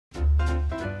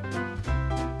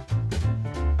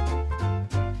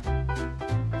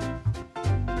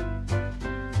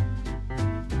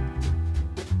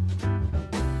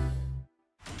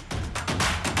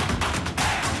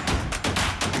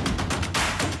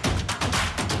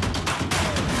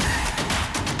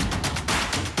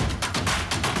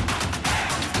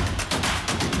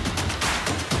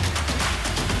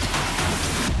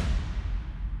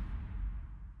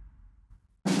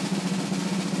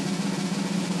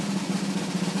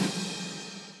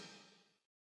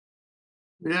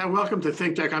Yeah, welcome to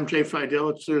ThinkTech. I'm Jay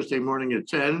Fidell. It's Thursday morning at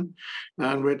 10,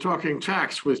 and we're talking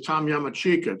tax with Tom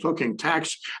Yamachika, talking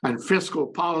tax and fiscal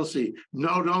policy.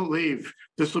 No, don't leave.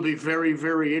 This will be very,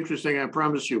 very interesting, I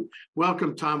promise you.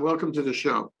 Welcome, Tom. Welcome to the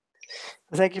show.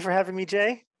 Thank you for having me,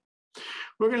 Jay.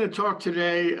 We're going to talk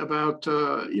today about,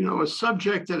 a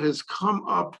subject that has come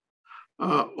up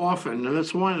often, and that's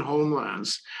Hawaiian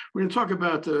homelands. We're going to talk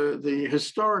about the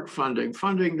historic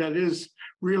funding that is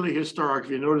really historic.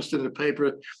 If you noticed in the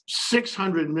paper,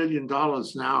 $600 million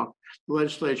now the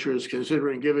legislature is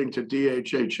considering giving to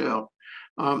DHHL.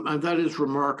 And that is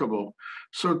remarkable.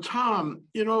 So, Tom,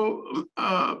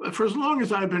 for as long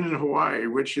as I've been in Hawaii,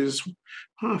 which is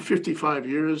 55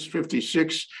 years,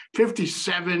 56,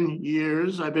 57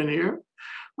 years I've been here,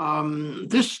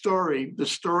 this story, the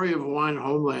story of Hawaiian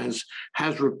homelands,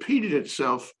 has repeated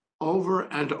itself over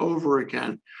and over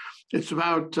again. It's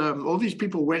about all these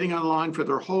people waiting on line for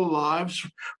their whole lives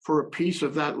for a piece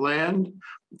of that land,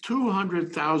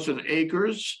 200,000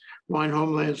 acres, Hawaiian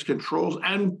homelands controls,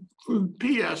 and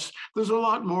P.S., there's a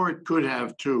lot more it could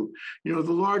have too. The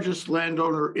largest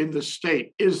landowner in the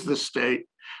state is the state,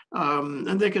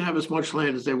 and they can have as much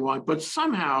land as they want, but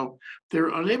somehow they're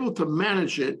unable to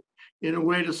manage it in a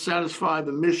way to satisfy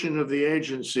the mission of the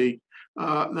agency,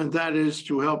 and that is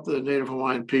to help the Native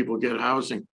Hawaiian people get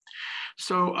housing.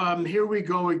 So here we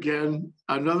go again,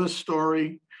 another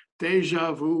story,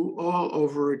 deja vu all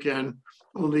over again,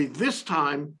 only this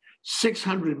time,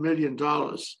 $600 million.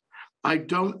 I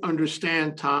don't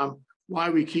understand, Tom, why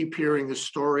we keep hearing this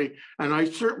story, and I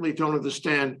certainly don't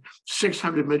understand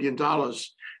 $600 million.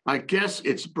 I guess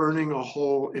it's burning a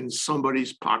hole in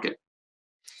somebody's pocket.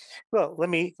 Well, let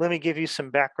me give you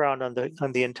some background on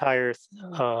the entire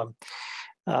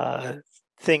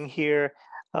thing here.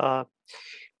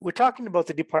 We're talking about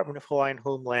the Department of Hawaiian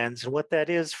Homelands, and what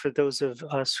that is, for those of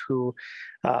us who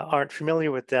aren't familiar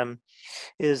with them,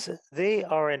 is they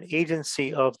are an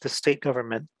agency of the state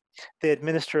government. They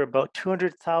administer about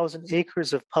 200,000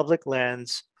 acres of public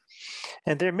lands,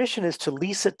 and their mission is to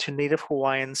lease it to Native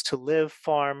Hawaiians to live,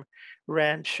 farm,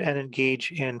 ranch, and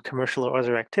engage in commercial or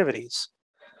other activities.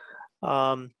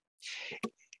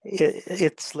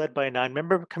 It's led by a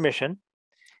 9-member commission,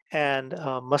 and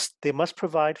they must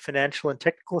provide financial and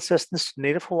technical assistance to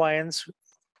Native Hawaiians,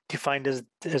 defined as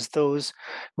those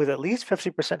with at least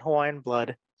 50% Hawaiian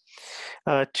blood,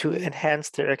 to enhance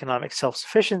their economic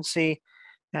self-sufficiency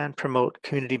and promote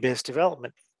community-based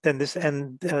development.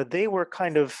 They were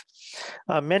kind of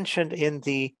mentioned in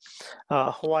the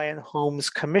Hawaiian Homes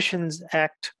Commissions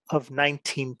Act of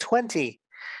 1920,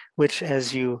 which,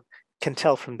 as you can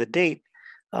tell from the date,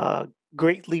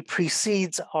 greatly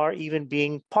precedes our even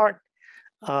being part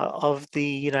of the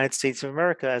United States of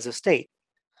America as a state.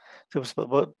 So it was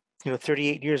about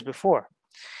 38 years before.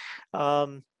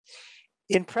 In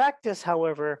practice,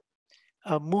 however,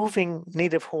 moving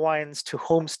Native Hawaiians to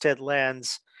homestead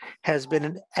lands has been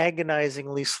an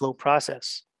agonizingly slow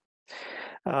process.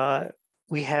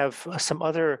 We have some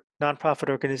other nonprofit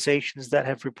organizations that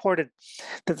have reported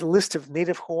that the list of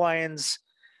Native Hawaiians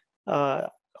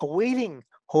awaiting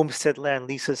homestead land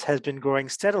leases has been growing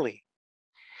steadily.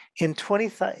 In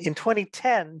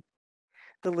 2010,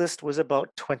 the list was about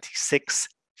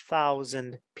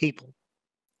 26,000 people.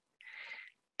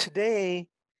 Today,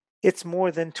 it's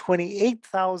more than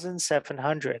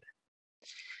 28,700.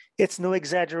 It's no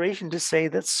exaggeration to say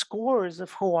that scores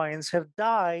of Hawaiians have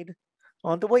died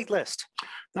on the wait list.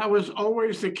 That was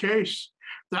always the case.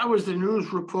 That was the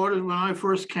news reported when I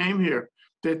first came here,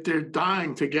 that they're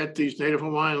dying to get these Native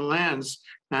Hawaiian lands,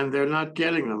 and they're not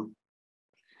getting them.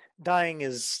 Dying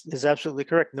is absolutely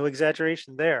correct. No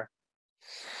exaggeration there.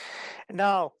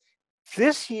 Now,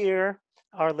 this year,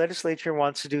 our legislature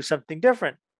wants to do something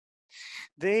different.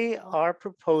 They are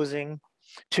proposing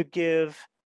to give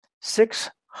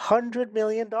 $600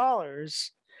 million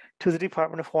to the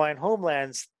Department of Hawaiian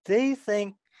Homelands. They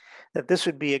think that this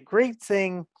would be a great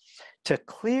thing to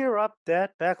clear up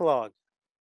that backlog.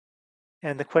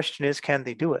 And the question is, can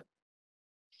they do it?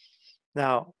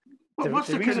 Now, what's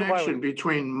the connection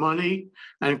between money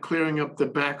and clearing up the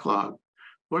backlog?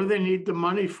 What do they need the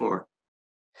money for?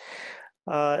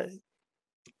 A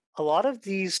lot of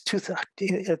these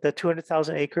the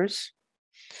 200,000 acres,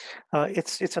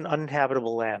 it's an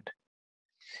uninhabitable land.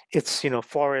 It's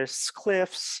forests,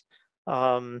 cliffs,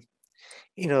 land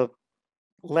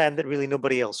that really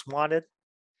nobody else wanted.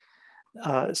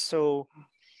 So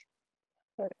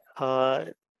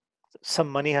some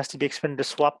money has to be expended to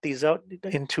swap these out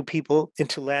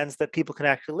into lands that people can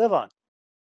actually live on.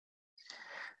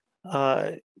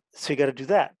 So you got to do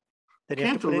that. then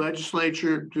you have to Can't the put in.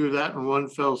 legislature do that in one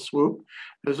fell swoop?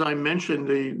 As I mentioned,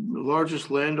 the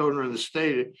largest landowner in the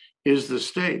state is the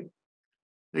state.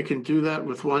 They can do that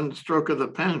with one stroke of the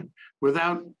pen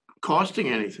without costing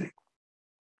anything.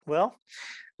 Well,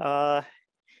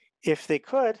 if they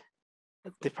could,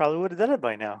 they probably would have done it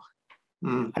by now.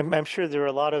 Mm. I'm sure there are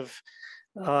a lot of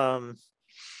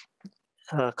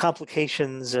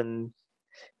complications and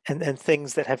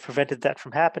things that have prevented that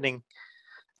from happening.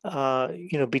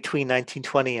 Between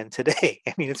 1920 and today.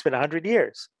 I mean, it's been 100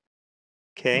 years.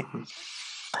 Okay,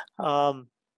 Mhm.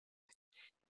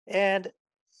 and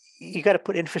you got to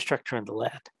put infrastructure on the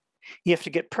land. You have to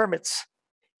get permits.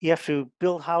 You have to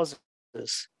build houses,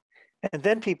 and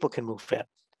then people can move in,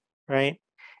 right?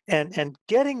 And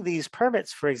getting these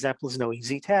permits, for example, is no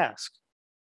easy task,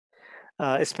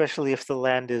 especially if the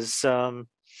land is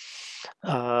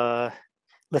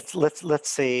let's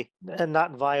say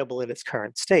not viable in its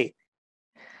current state.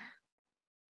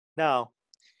 Now,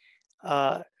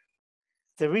 the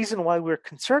reason why we're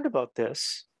concerned about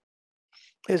this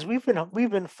is we've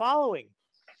been following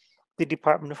the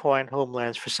Department of Hawaiian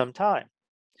Homelands for some time.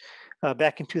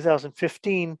 Back in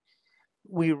 2015,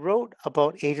 we wrote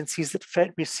about agencies that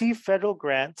receive federal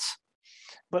grants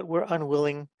but were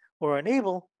unwilling or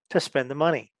unable to spend the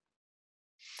money.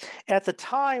 At the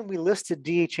time, we listed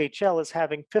DHHL as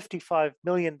having $55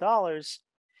 million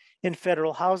in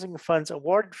federal housing funds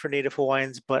awarded for Native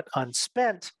Hawaiians but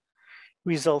unspent,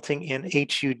 resulting in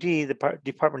HUD, the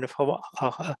Department of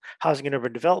Housing and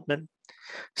Urban Development,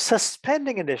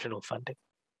 suspending additional funding.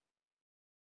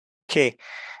 Okay,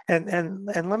 and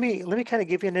let me kind of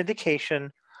give you an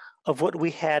indication of what we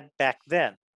had back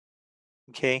then.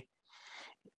 Okay,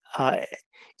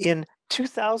 in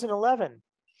 2011,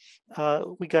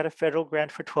 we got a federal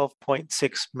grant for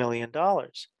 $12.6 million.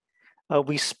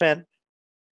 We spent,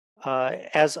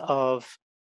 as of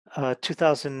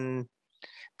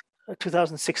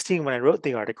 2016, when I wrote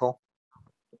the article,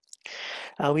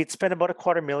 we'd spent about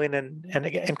 $250,000 and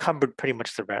encumbered pretty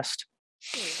much the rest.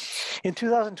 In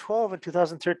 2012 and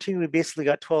 2013, we basically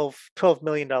got $12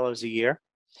 million a year.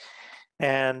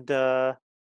 And the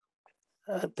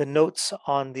notes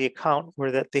on the account were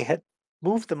that they had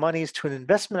moved the monies to an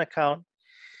investment account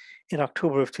in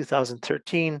October of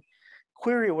 2013.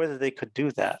 Query whether they could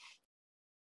do that,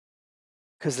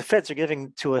 because the feds are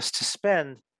giving to us to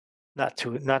spend, not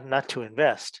to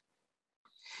invest.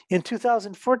 In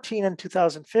 2014 and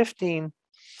 2015,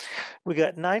 we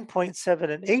got $9.7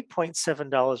 and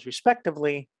 $8.7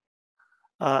 respectively.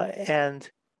 And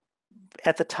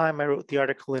at the time I wrote the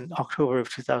article in October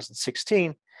of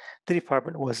 2016, the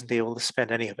department wasn't able to spend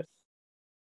any of it.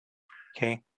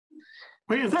 Okay.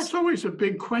 Well, yeah, that's always a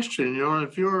big question.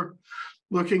 If you're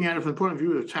looking at it from the point of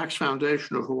view of the Tax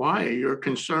Foundation of Hawaii, you're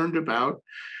concerned about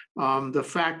the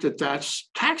fact that that's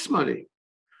tax money,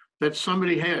 that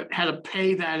somebody had to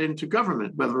pay that into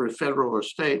government, whether it's federal or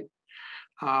state.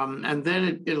 And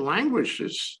then it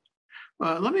languishes.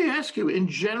 Let me ask you, in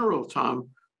general, Tom,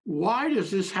 why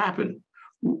does this happen?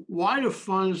 Why do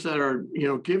funds that are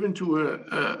given to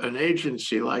an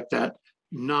agency like that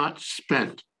not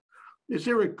spent? Is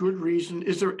there a good reason?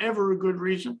 Is there ever a good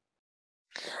reason?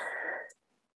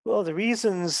 Well, the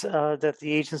reasons that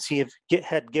the agency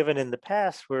had given in the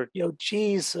past were,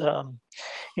 geez,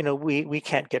 we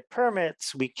can't get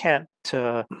permits, we can't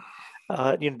do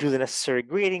the necessary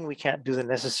grading, we can't do the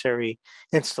necessary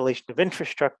installation of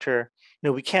infrastructure,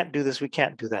 we can't do this, we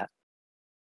can't do that.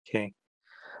 Okay.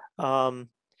 And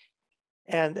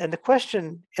the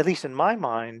question, at least in my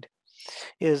mind,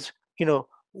 is,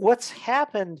 what's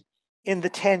happened in the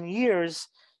 10 years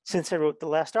since I wrote the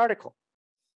last article?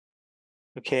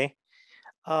 Okay,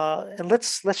 and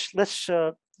let's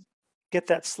get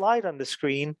that slide on the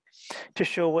screen to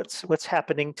show what's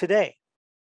happening today.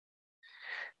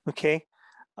 Okay,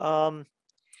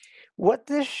 what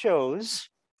this shows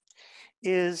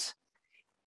is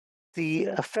the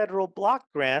federal block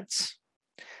grants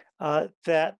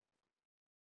that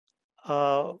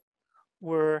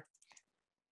were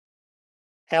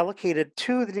allocated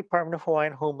to the Department of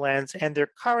Hawaiian Homelands and their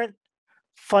current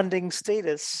funding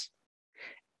status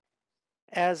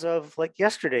as of like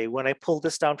yesterday when I pulled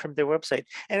this down from their website.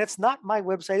 And it's not my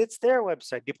website, it's their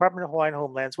website, Department of Hawaiian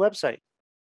Homelands website.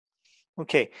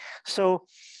 Okay, so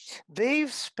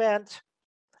they've spent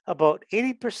about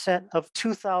 80% of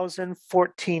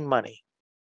 2014 money,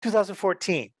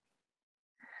 2014.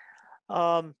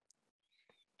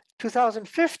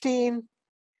 2015,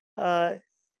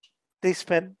 they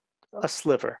spent a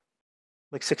sliver,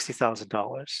 like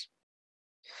 $60,000.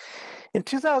 In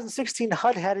 2016,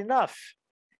 HUD had enough.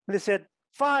 And they said,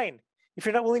 fine, if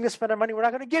you're not willing to spend our money, we're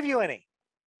not going to give you any.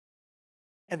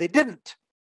 and they didn't.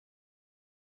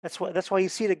 That's why you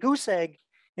see the goose egg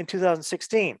in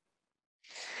 2016.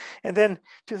 And then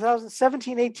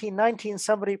 2017, 18, 19,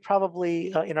 somebody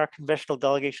probably in our conventional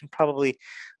delegation probably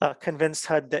convinced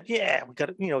HUD that, yeah, we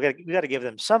got to give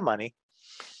them some money.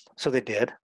 So they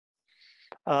did.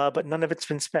 But none of it's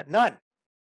been spent. None.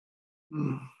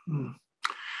 Mm-hmm.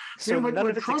 So what none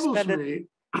of it's troubles expended.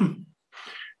 me,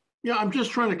 yeah, I'm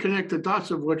just trying to connect the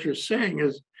dots of what you're saying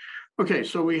is, okay,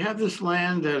 so we have this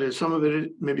land that is, some of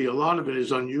it, maybe a lot of it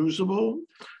is unusable.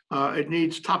 It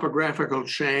needs topographical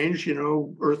change,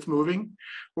 earth moving,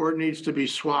 or it needs to be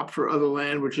swapped for other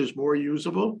land, which is more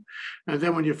usable. And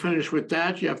then when you finish with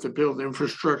that, you have to build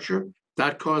infrastructure.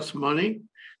 That costs money.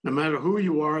 No matter who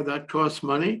you are, that costs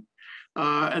money.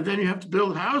 And then you have to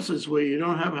build houses where you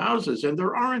don't have houses, and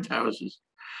there aren't houses.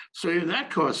 So that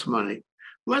costs money.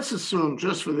 Let's assume,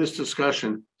 just for this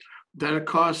discussion, that it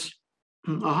costs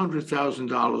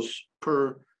 $100,000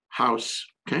 per house,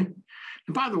 okay?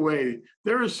 And by the way,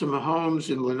 there are some homes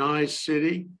in Lanai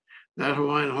City that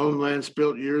Hawaiian Homelands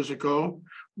built years ago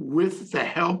with the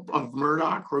help of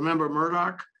Murdoch. Remember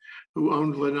Murdoch, who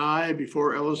owned Lanai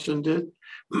before Ellison did?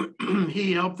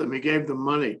 He helped them, he gave them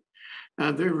money.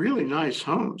 And they're really nice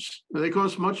homes. They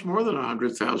cost much more than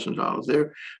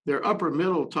 $100,000. They're upper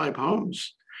middle type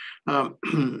homes. That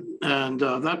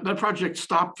project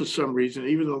stopped for some reason,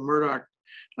 even though Murdoch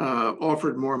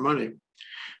offered more money.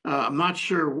 I'm not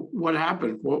sure what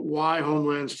happened, why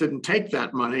Homelands didn't take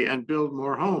that money and build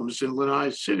more homes in Lanai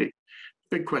City.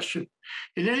 Big question.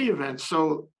 In any event,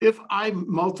 so if I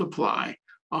multiply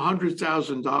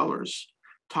 $100,000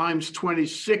 times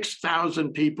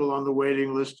 26,000 people on the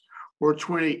waiting list, or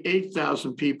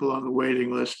 28,000 people on the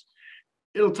waiting list,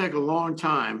 it'll take a long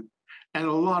time and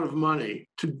a lot of money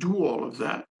to do all of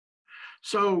that.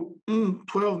 So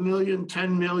 12 million,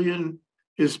 10 million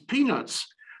is peanuts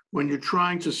when you're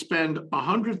trying to spend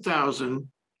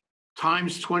 100,000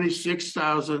 times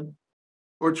 26,000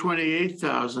 or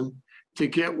 28,000 to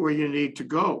get where you need to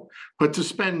go. But to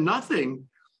spend nothing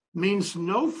means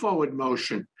no forward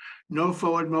motion. No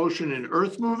forward motion in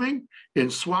earth moving, in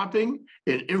swapping,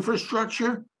 in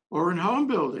infrastructure, or in home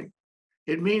building.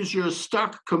 It means you're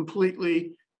stuck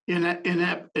completely inept.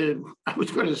 I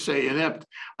was going to say inept.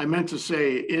 I meant to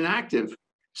say inactive,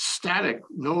 static,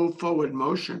 no forward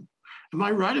motion. Am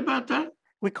I right about that?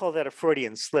 We call that a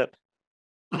Freudian slip.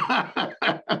 Yeah,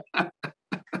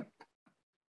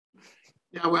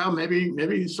 well,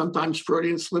 maybe sometimes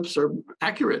Freudian slips are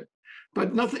accurate.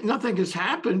 But nothing has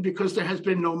happened because there has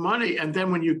been no money. And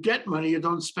then when you get money, you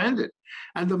don't spend it.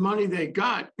 And the money they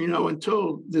got,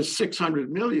 until this 600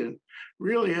 million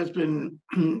really has been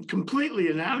completely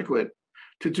inadequate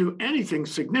to do anything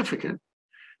significant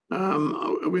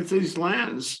with these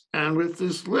lands and with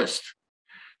this list.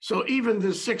 So even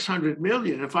the 600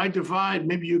 million, if I divide,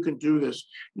 maybe you can do this.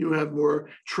 You have more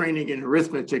training in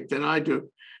arithmetic than I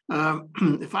do.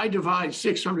 If I divide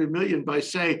 600 million by,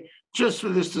 say, just for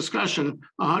this discussion,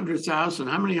 100,000.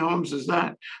 How many homes is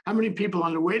that? How many people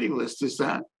on the waiting list is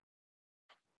that?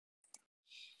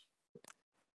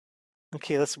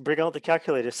 Okay, let's bring out the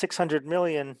calculator. 600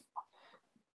 million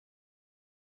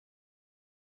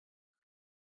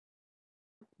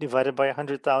divided by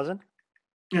 100,000?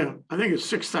 Yeah, I think it's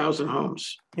 6,000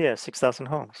 homes. Yeah, 6,000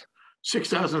 homes.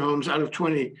 6,000 homes out of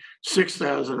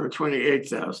 26,000 or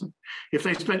 28,000. If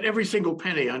they spent every single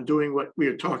penny on doing what we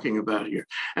are talking about here,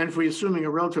 and if we're assuming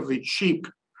a relatively cheap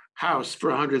house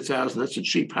for 100,000, that's a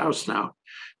cheap house now.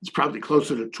 It's probably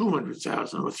closer to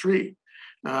 200,000 or three.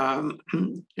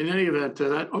 In any event,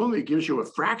 that only gives you a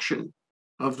fraction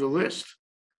of the list.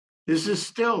 This is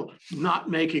still not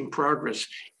making progress,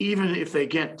 even if they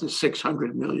get to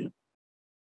 600 million.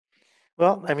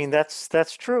 Well, I mean, that's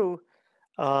true.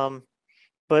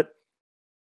 But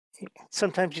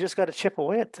sometimes you just got to chip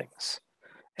away at things.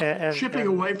 Chipping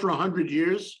away for 100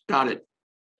 years, got it.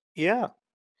 Yeah,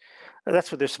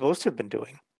 that's what they're supposed to have been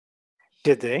doing.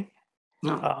 Did they?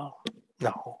 No.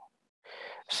 No.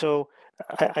 So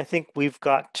I think we've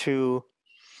got to,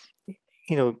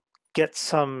 get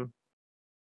some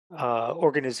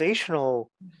organizational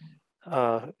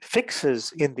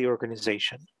fixes in the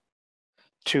organization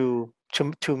to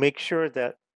make sure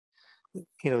that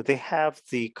they have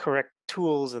the correct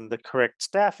tools and the correct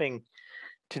staffing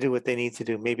to do what they need to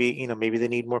do. Maybe maybe they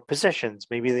need more positions.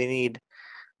 Maybe they need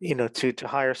to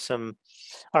hire some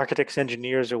architects,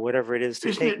 engineers, or whatever it is.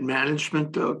 Isn't it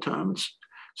management though, Tom? It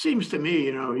seems to me,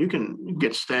 you can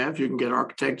get staff, you can get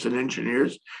architects and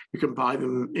engineers, you can buy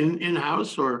them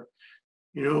in-house or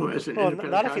as an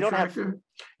independent not if you contractor.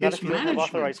 Not if you don't have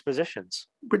authorized positions.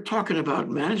 We're talking about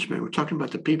management. We're talking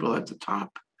about the people at the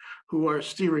top who are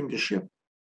steering the ship.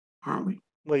 aren't we?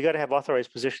 Well, you got to have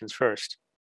authorized positions first.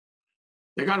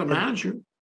 They got a manager,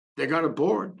 they got a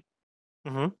board.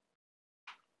 Hmm.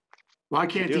 Why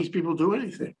can't do. these people do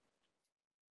anything?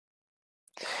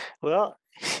 Well,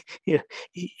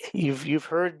 you've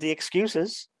heard the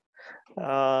excuses.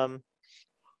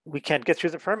 We can't get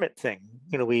through the permit thing.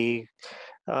 We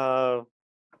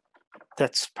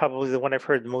that's probably the one I've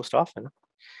heard the most often.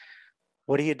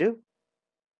 What do you do?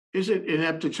 Is it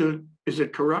ineptitude? Is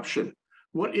it corruption?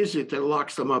 What is it that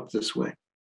locks them up this way?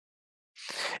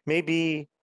 Maybe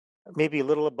a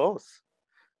little of both.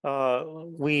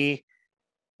 We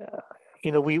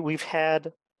we've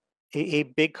had a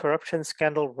big corruption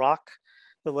scandal rock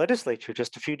the legislature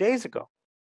just a few days ago,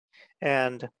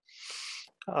 and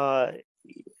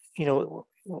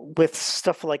with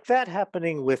stuff like that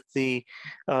happening, with the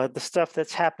stuff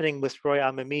that's happening with Roy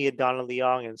Amamiya, Donna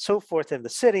Leong, and so forth in the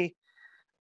city,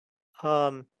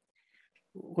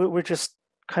 we're just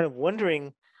kind of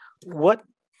wondering what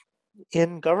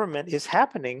in government is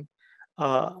happening.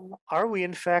 Are we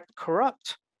in fact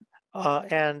corrupt?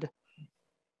 And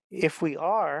if we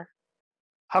are,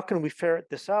 how can we ferret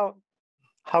this out?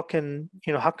 How can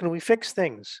we fix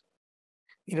things?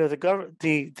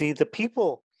 The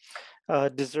people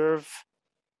deserve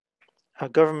a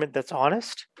government that's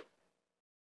honest,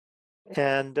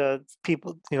 and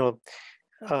people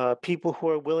who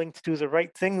are willing to do the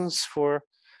right things for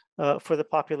the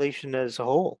population as a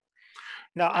whole.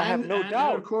 Now, I have no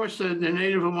doubt. And of course, the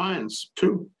Native Hawaiians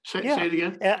too. Say it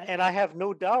again. And I have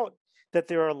no doubt that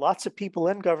there are lots of people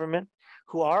in government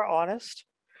who are honest,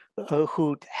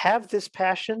 who have this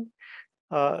passion,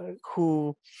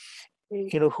 who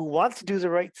want to do the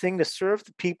right thing to serve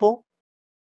the people.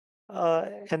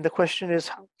 And the question is,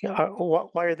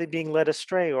 why are they being led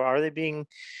astray, or are they being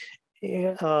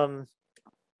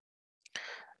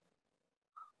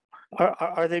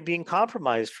are they being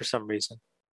compromised for some reason?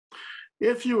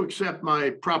 If you accept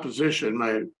my proposition,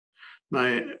 my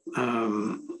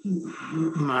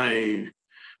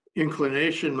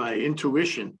inclination, my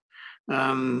intuition,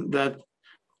 that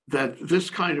this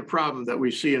kind of problem that we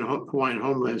see in Hawaiian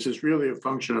homelands is really a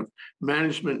function of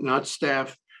management, not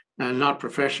staff, and not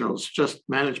professionals, just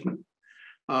management.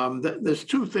 There's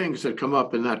two things that come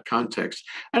up in that context,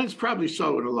 and it's probably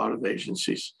so in a lot of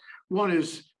agencies. One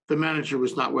is the manager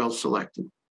was not well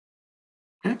selected.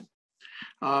 Okay.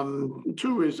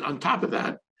 Two is, on top of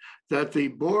that, that the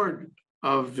board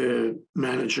of the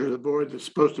manager, the board that's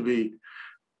supposed to be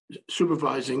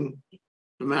supervising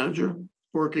the manager,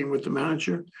 working with the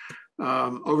manager,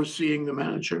 overseeing the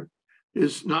manager,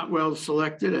 is not well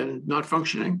selected and not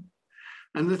functioning.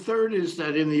 And the third is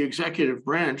that in the executive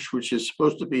branch, which is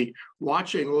supposed to be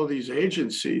watching all these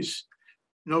agencies,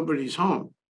 nobody's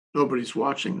home, nobody's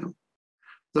watching them.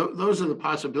 Those are the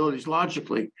possibilities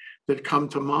logically that come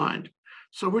to mind.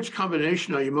 So which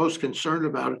combination are you most concerned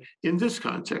about in this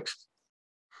context?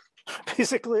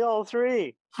 Basically all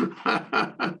three.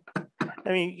 I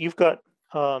mean, you've got,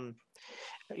 a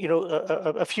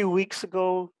few weeks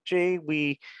ago, Jay,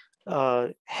 we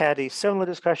had a similar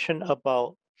discussion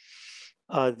about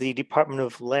the Department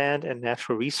of Land and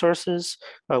Natural Resources.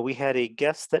 We had a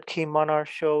guest that came on our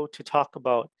show to talk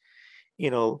about,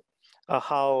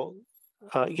 how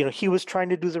he was trying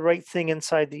to do the right thing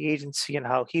inside the agency and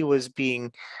how he was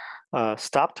being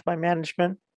stopped by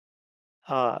management.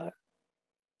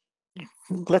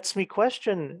 Lets me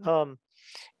question,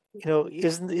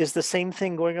 is the same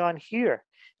thing going on here?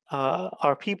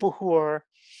 Are people who are,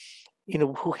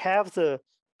 who have the,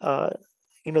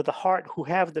 the heart, who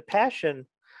have the passion,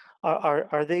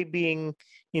 are they being,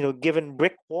 given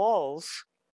brick walls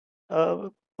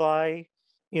by,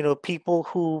 people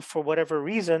who, for whatever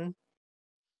reason,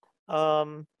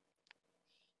 are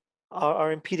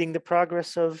impeding the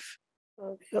progress of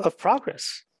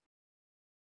progress?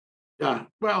 Yeah,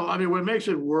 well, I mean, what makes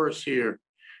it worse here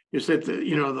is that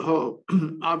the whole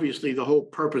obviously the whole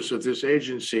purpose of this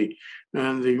agency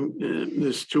and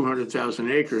this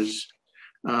 200,000 acres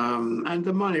and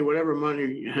the money, whatever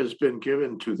money has been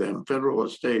given to them, federal or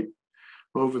state,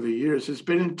 over the years, has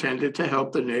been intended to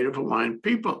help the Native Hawaiian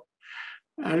people.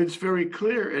 And it's very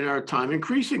clear in our time,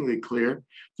 increasingly clear,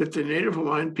 that the Native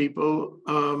Hawaiian people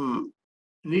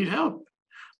need help.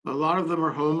 A lot of them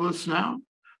are homeless now.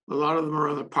 A lot of them are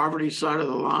on the poverty side of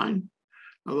the line.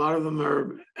 A lot of them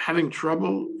are having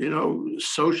trouble,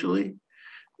 socially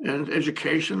and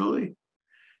educationally.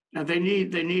 And they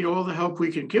need all the help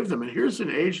we can give them. And here's an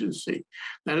agency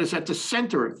that is at the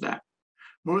center of that.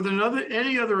 More than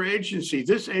any other agency,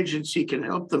 this agency can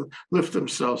help them lift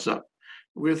themselves up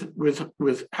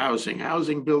with housing.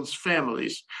 Housing builds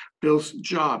families, builds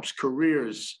jobs,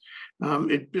 careers,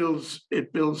 It builds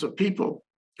a people.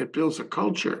 It builds a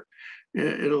culture.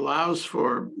 It allows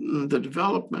for the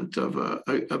development of a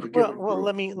given Well,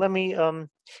 group. let me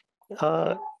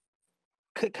uh,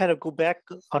 kind of go back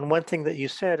on one thing that you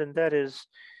said, and that is,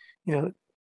 you know,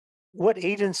 what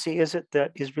agency is it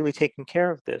that is really taking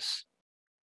care of this?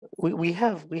 We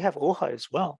have OHA as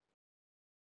well.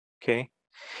 Okay,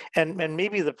 and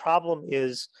maybe the problem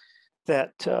is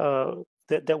that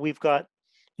that we've got,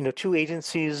 you know, two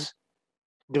agencies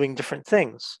doing different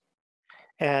things,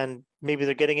 and maybe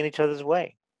they're getting in each other's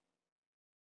way.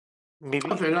 If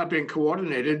Maybe, they're not being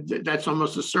coordinated, that's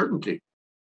almost a certainty.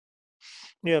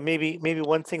 you know, maybe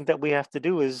one thing that we have to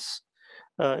do is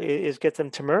get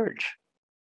them to merge.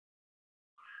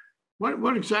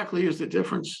 What exactly is the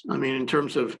difference? I mean, in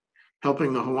terms of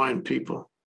helping the Hawaiian people?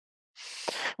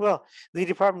 Well, the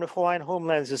Department of Hawaiian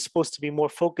Homelands is supposed to be more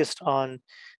focused on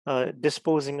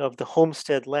disposing of the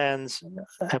homestead lands,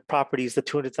 properties, the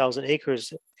 200,000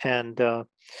 acres, and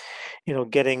you know,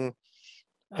 getting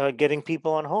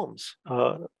people on homes.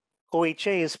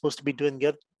 OHA is supposed to be doing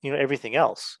you know, everything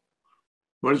else.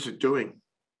 What is it doing?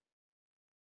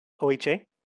 OHA.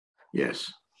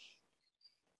 Yes.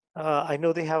 I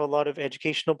know they have a lot of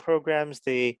educational programs.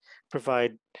 They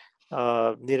provide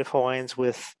Native Hawaiians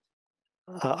with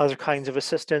other kinds of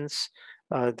assistance.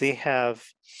 They have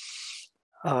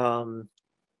um,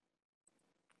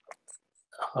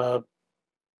 uh,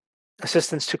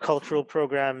 assistance to cultural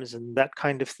programs and that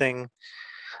kind of thing.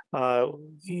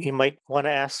 You might want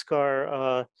to ask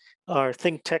our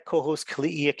ThinkTech co-host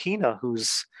Kali'i Akina,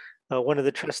 who's one of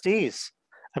the trustees.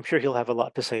 I'm sure he'll have a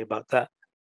lot to say about that.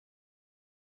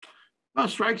 Well, it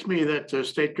strikes me that the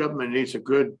state government needs a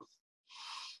good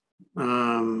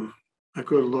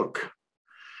look.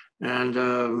 And,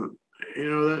 you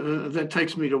know, that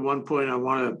takes me to one point I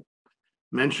want to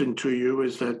mention to you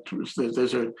is that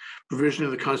there's a provision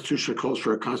in the Constitution that calls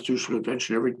for a constitutional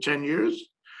convention every 10 years.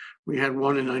 We had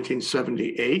one in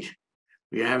 1978.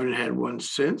 We haven't had one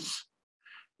since.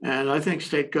 And I think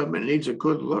state government needs a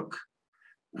good look,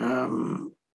 a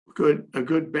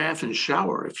good bath and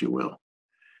shower, if you will.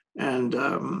 And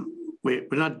we're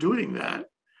not doing that.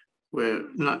 We're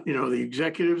not, you know, the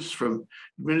executives from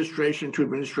administration to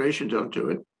administration don't do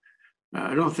it.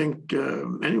 I don't think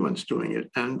anyone's doing it.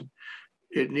 And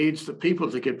it needs the people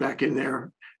to get back in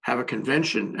there, have a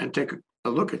convention, and take a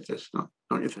look at this,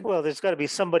 don't you think? Well, there's got to be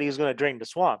somebody who's going to drain the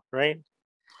swamp, right?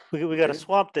 We got a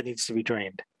swamp that needs to be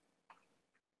drained.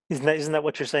 Isn't that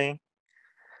what you're saying?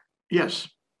 Yes.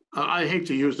 I hate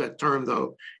to use that term,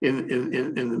 though, in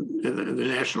the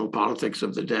national politics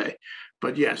of the day,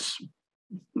 but yes.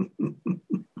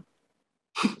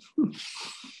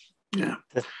 Yeah.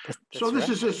 So this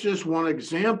is just one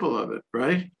example of it,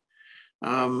 right?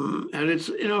 And it's,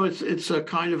 you know, it's a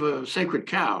kind of a sacred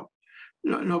cow.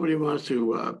 You know, nobody wants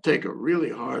to take a really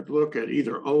hard look at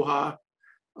either OHA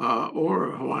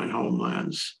or Hawaiian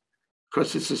Homelands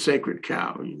because it's a sacred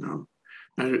cow, you know.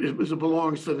 And it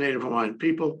belongs to the Native Hawaiian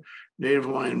people, Native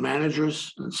Hawaiian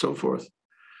managers, and so forth.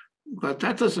 But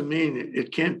that doesn't mean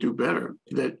it can't do better,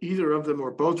 that either of them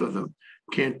or both of them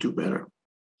can't do better.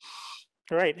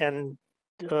 Right. And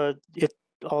it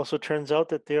also turns out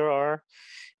that there are,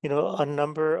 you know, a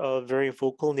number of very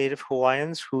vocal Native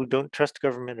Hawaiians who don't trust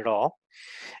government at all,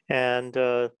 and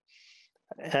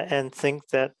think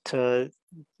that they're,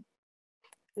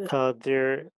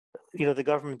 you know, the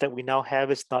government that we now have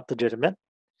is not legitimate,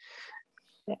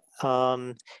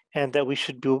 and that we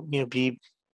should be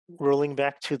rolling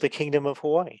back to the Kingdom of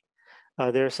Hawaii.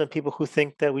 There are some people who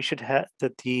think that we should have a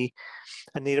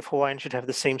Native Hawaiian should have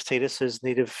the same status as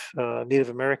Native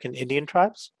American Indian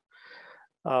tribes,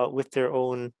 with their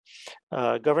own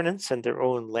governance and their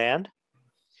own land.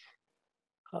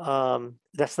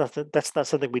 That's not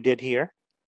something we did here.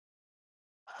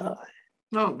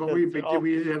 No, but we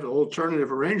have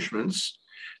alternative arrangements.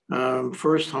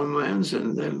 First homelands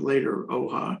and then later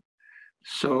OHA.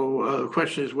 So the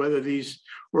question is whether these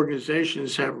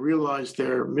organizations have realized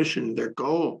their mission, their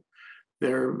goal,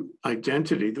 their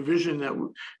identity, the vision that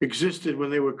existed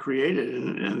when they were created.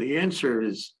 And the answer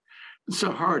is, it's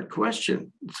a hard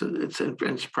question.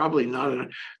 It's probably not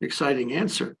an exciting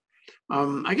answer.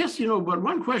 I guess, you know, but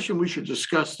one question we should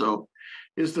discuss, though,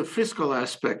 is the fiscal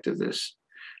aspect of this.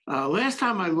 Last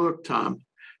time I looked, Tom,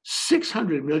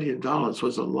 $600 million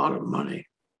was a lot of money.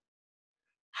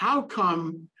 How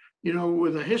come, you know,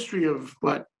 with a history of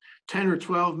 10 or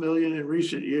 12 million in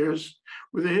recent years,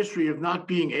 with a history of not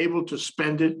being able to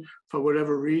spend it for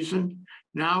whatever reason,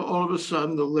 now all of a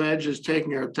sudden the Ledge is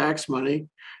taking our tax money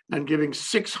and giving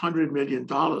 $600 million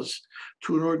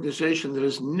to an organization that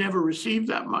has never received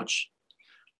that much?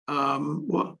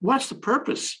 What's the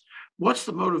purpose? What's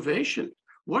the motivation?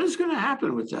 What is going to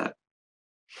happen with that?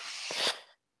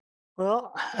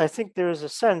 Well, I think there is a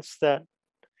sense that,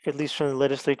 at least from the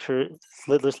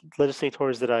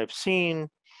legislators that I've seen,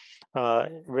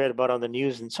 read about on the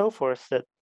news and so forth, that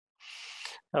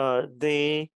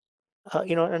they,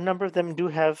 a number of them do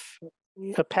have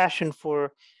a passion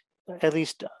for at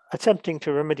least attempting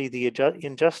to remedy the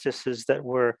injustices that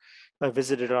were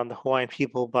visited on the Hawaiian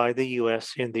people by the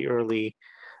U.S. in the early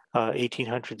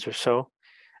 1800s or so.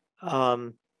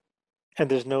 And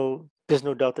there's no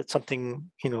doubt that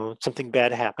something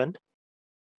bad happened.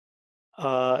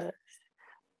 But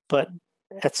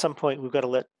at some point, we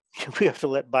have to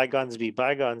let bygones be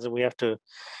bygones, and we have to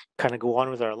kind of go on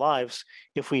with our lives.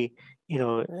 If we,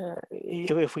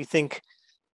 if we think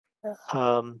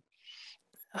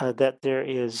that there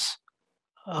is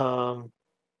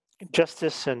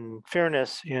justice and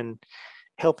fairness in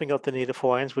helping out the Native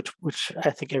Hawaiians, which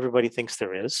I think everybody thinks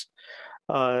there is,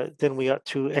 then we ought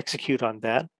to execute on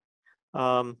that.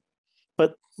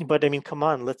 But I mean, come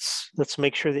on, let's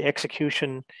make sure the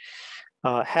execution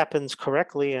happens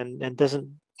correctly and doesn't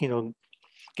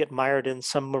get mired in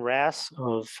some morass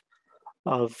of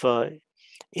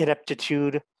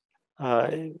ineptitude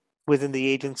within the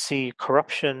agency,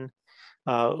 corruption,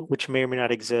 which may or may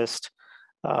not exist,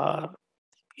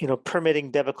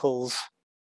 permitting debacles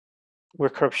where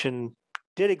corruption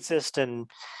did exist and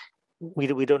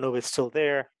we don't know if it's still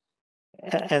there,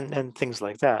 and things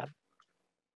like that.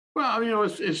 Well,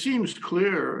 it seems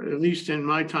clear, at least in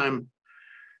my time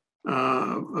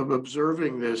of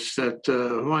observing this, that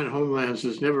Hawaiian Homelands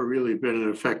has never really been an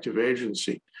effective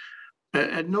agency.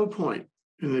 At no point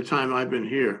in the time I've been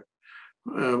here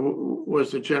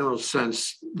was the general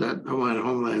sense that Hawaiian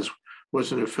Homelands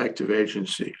was an effective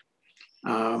agency.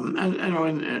 And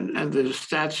the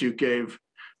stats you gave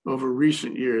over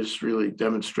recent years really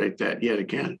demonstrate that yet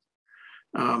again.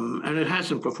 And it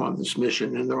hasn't performed this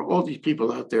mission. And there are all these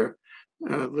people out there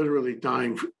literally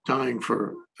dying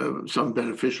for some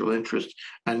beneficial interest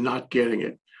and not getting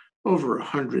it over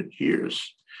 100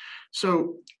 years.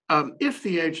 So if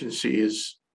the agency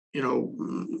is,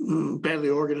 badly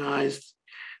organized,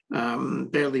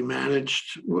 badly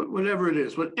managed, whatever it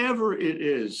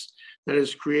is that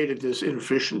has created this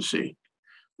inefficiency,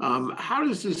 how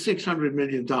does the $600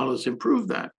 million improve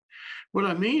that? What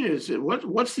I mean is,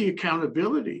 what's the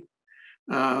accountability?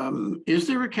 Is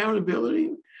there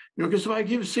accountability? Because if I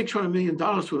give $600 million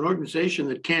to an organization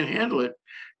that can't handle it,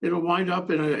 it'll wind up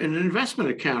in an investment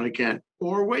account again,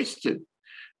 or wasted,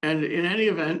 and in any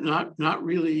event, not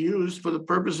really used for the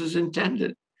purposes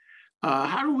intended.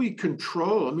 How do we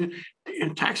control? I mean, a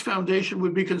tax foundation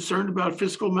would be concerned about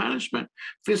fiscal management,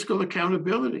 fiscal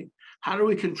accountability. How do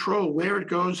we control where it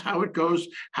goes, how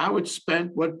it's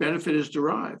spent, what benefit is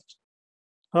derived?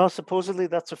 Well, supposedly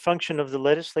that's a function of the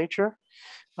legislature.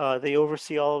 They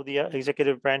oversee all of the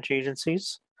executive branch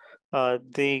agencies.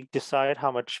 They decide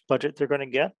how much budget they're going to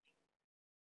get.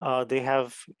 They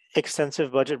have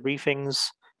extensive budget briefings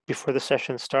before the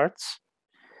session starts.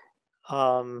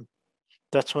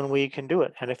 That's when we can do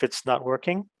it. And if it's not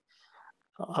working,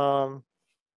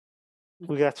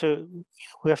 we have to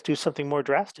do something more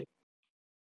drastic.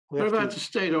 What about the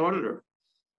state auditor?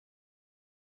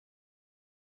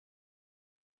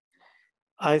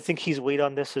 I think he's weighed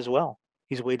on this as well.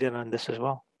 He's weighed in on this as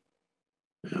well.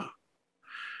 Yeah.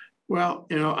 Well,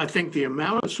 I think the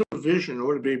amount of supervision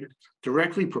ought to be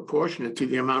directly proportionate to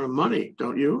the amount of money,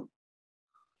 don't you?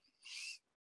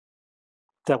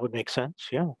 That would make sense,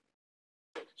 yeah.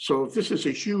 So if this is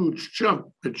a huge jump,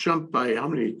 a jump by how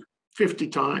many? 50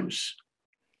 times.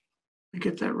 I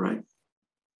get that right?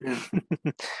 Yeah.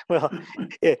 Well,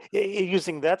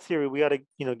 using that theory, we ought to,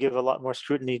 give a lot more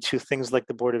scrutiny to things like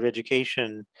the Board of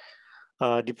Education,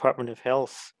 Department of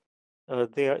Health.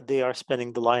 They are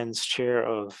spending the lion's share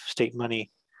of state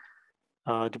money.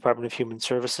 Department of Human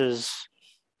Services.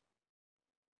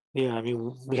 Yeah, I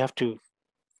mean, we have to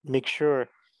make sure,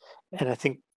 and I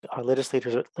think our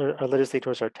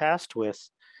legislators are tasked with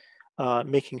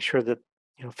making sure that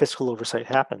fiscal oversight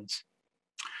happens.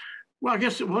 Well, I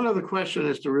guess one other question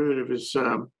is derivative is,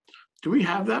 do we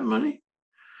have that money?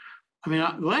 I mean,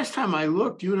 last time I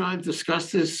looked, you and I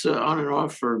discussed this on and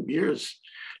off for years.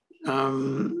 We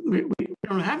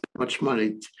don't have that much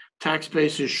money. Tax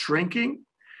base is shrinking.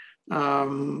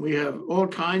 We have all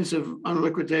kinds of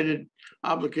unliquidated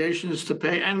obligations to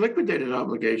pay and liquidated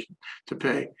obligation to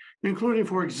pay, including,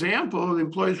 for example, the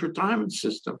employees' retirement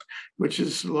system, which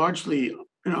is largely,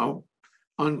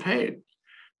 unpaid.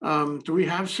 Do we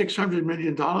have $600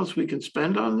 million we can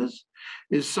spend on this?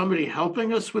 Is somebody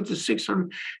helping us with the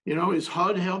 600? Is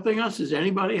HUD helping us? Is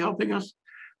anybody helping us?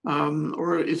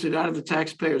 Or is it out of the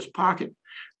taxpayer's pocket?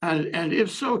 And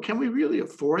if so, can we really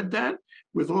afford that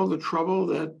with all the trouble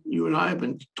that you and I have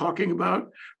been talking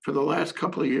about for the last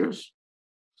couple of years?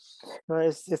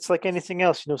 It's like anything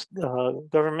else,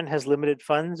 government has limited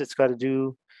funds. It's got to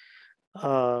do,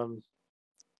 um,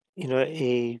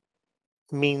 a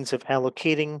means of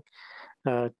allocating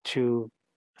to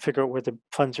figure out where the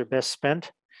funds are best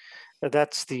spent.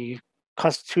 That's the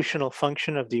constitutional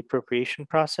function of the appropriation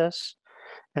process,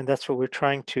 and that's what we're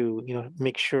trying to,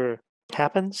 make sure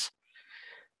happens.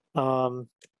 What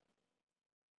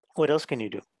else can you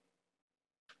do?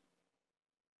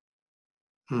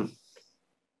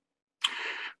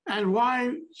 And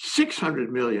why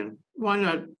 600 million? Why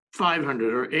not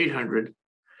 500 or 800?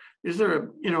 Is there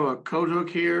a code hook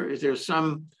here? Is there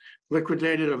some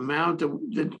liquidated amount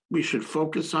that we should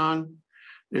focus on?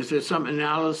 Is there some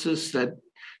analysis that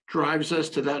drives us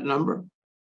to that number?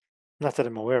 Not that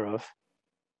I'm aware of.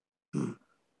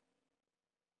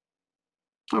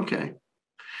 Okay,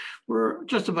 we're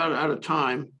just about out of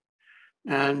time,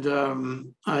 and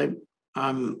I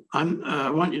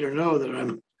want you to know that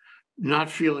I'm not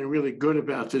feeling really good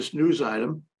about this news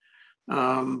item.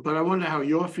 But I wonder how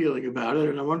you're feeling about it,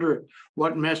 and I wonder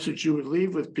what message you would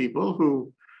leave with people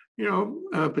who,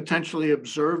 potentially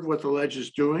observe what the ledge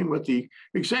is doing, what the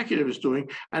executive is doing,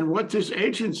 and what this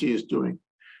agency is doing.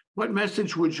 What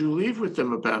message would you leave with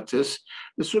them about this,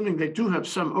 assuming they do have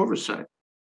some oversight?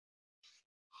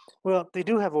 Well, they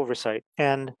do have oversight,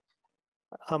 and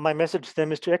my message to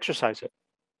them is to exercise it.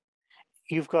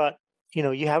 You've got,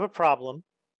 you have a problem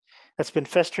that's been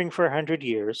festering for 100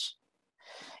 years.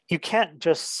 You can't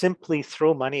just simply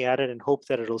throw money at it and hope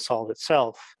that it'll solve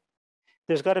itself.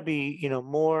 There's got to be,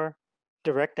 more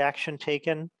direct action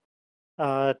taken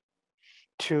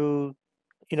to,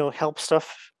 help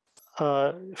stuff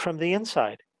from the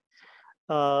inside.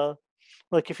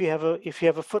 Like if you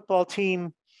have a football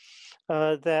team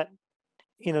that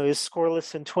is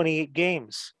scoreless in 28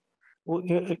 games,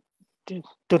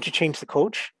 don't you change the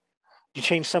coach? Do you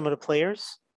change some of the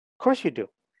players? Of course you do.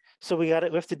 So we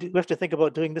have to think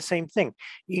about doing the same thing.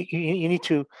 You need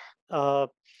to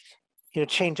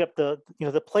change up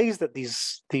the plays that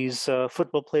these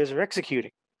football players are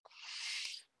executing.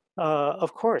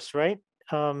 Of course, right?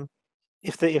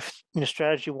 If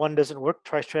strategy one doesn't work,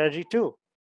 try strategy two.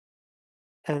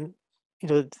 And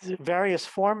the various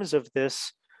forms of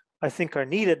this, I think, are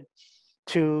needed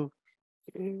to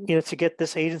to get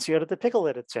this agency out of the pickle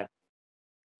that it's in.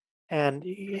 And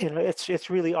it's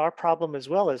really our problem as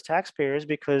well as taxpayers,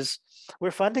 because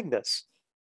we're funding this.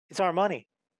 It's our money.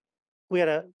 We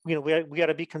gotta we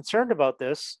gotta be concerned about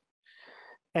this,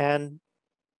 and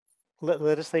let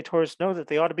legislators know that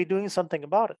they ought to be doing something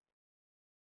about it.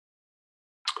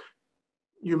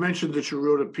 You mentioned that you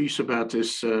wrote a piece about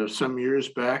this some years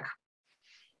back,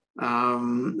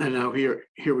 and now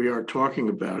here we are talking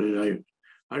about it.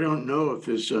 I don't know if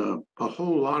there's a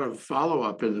whole lot of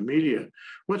follow-up in the media.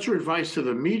 What's your advice to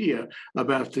the media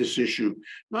about this issue?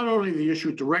 Not only the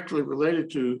issue directly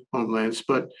related to homelands,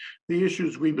 but the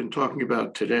issues we've been talking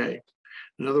about today.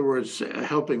 In other words,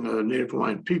 helping Native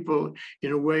Hawaiian people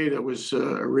in a way that was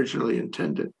originally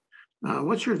intended.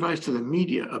 What's your advice to the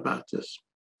media about this?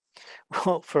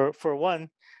 Well, for one,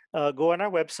 go on our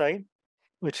website,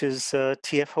 which is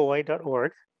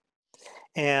tfhawaii.org,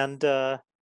 and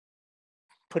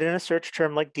put in a search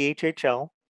term like DHHL,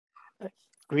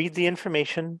 read the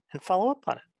information, and follow up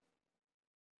on it.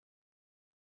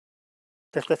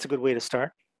 That's a good way to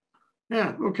start.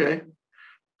 Yeah, okay.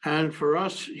 And for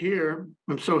us here,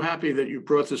 I'm so happy that you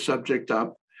brought the subject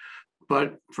up,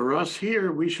 but for us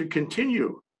here, we should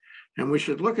continue, and we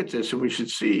should look at this, and we should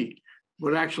see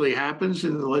what actually happens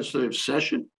in the legislative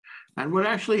session and what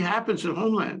actually happens at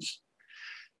homelands,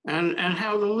 and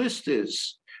how the list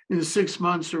is in 6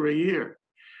 months or a year.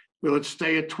 Will it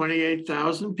stay at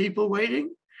 28,000 people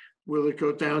waiting? Will it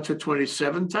go down to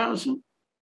 27,000?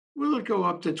 Will it go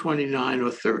up to 29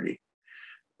 or 30?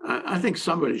 I think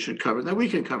somebody should cover that. We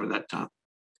can cover that, Tom.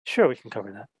 Sure, we can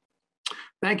cover that.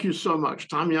 Thank you so much.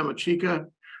 Tom Yamachika,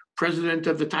 president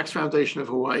of the Tax Foundation of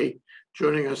Hawaii,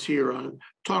 joining us here on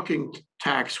Talking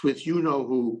Tax with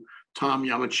you-know-who, Tom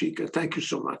Yamachika. Thank you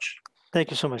so much. Thank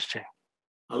you so much, Jay.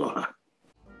 Aloha.